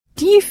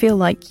Do you feel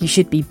like you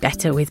should be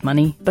better with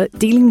money, but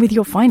dealing with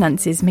your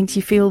finances makes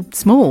you feel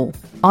small?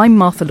 I'm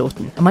Martha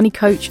Lawton, a money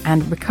coach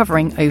and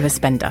recovering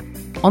overspender.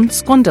 On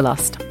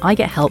Squanderlust, I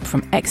get help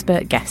from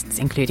expert guests,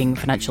 including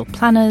financial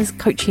planners,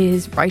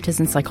 coaches, writers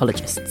and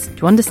psychologists,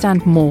 to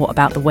understand more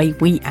about the way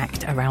we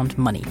act around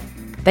money.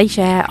 They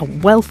share a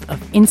wealth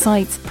of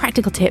insights,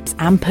 practical tips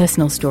and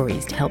personal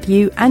stories to help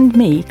you and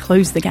me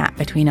close the gap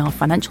between our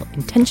financial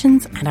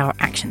intentions and our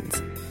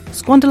actions.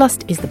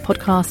 Squanderlust is the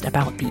podcast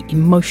about the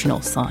emotional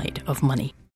side of money.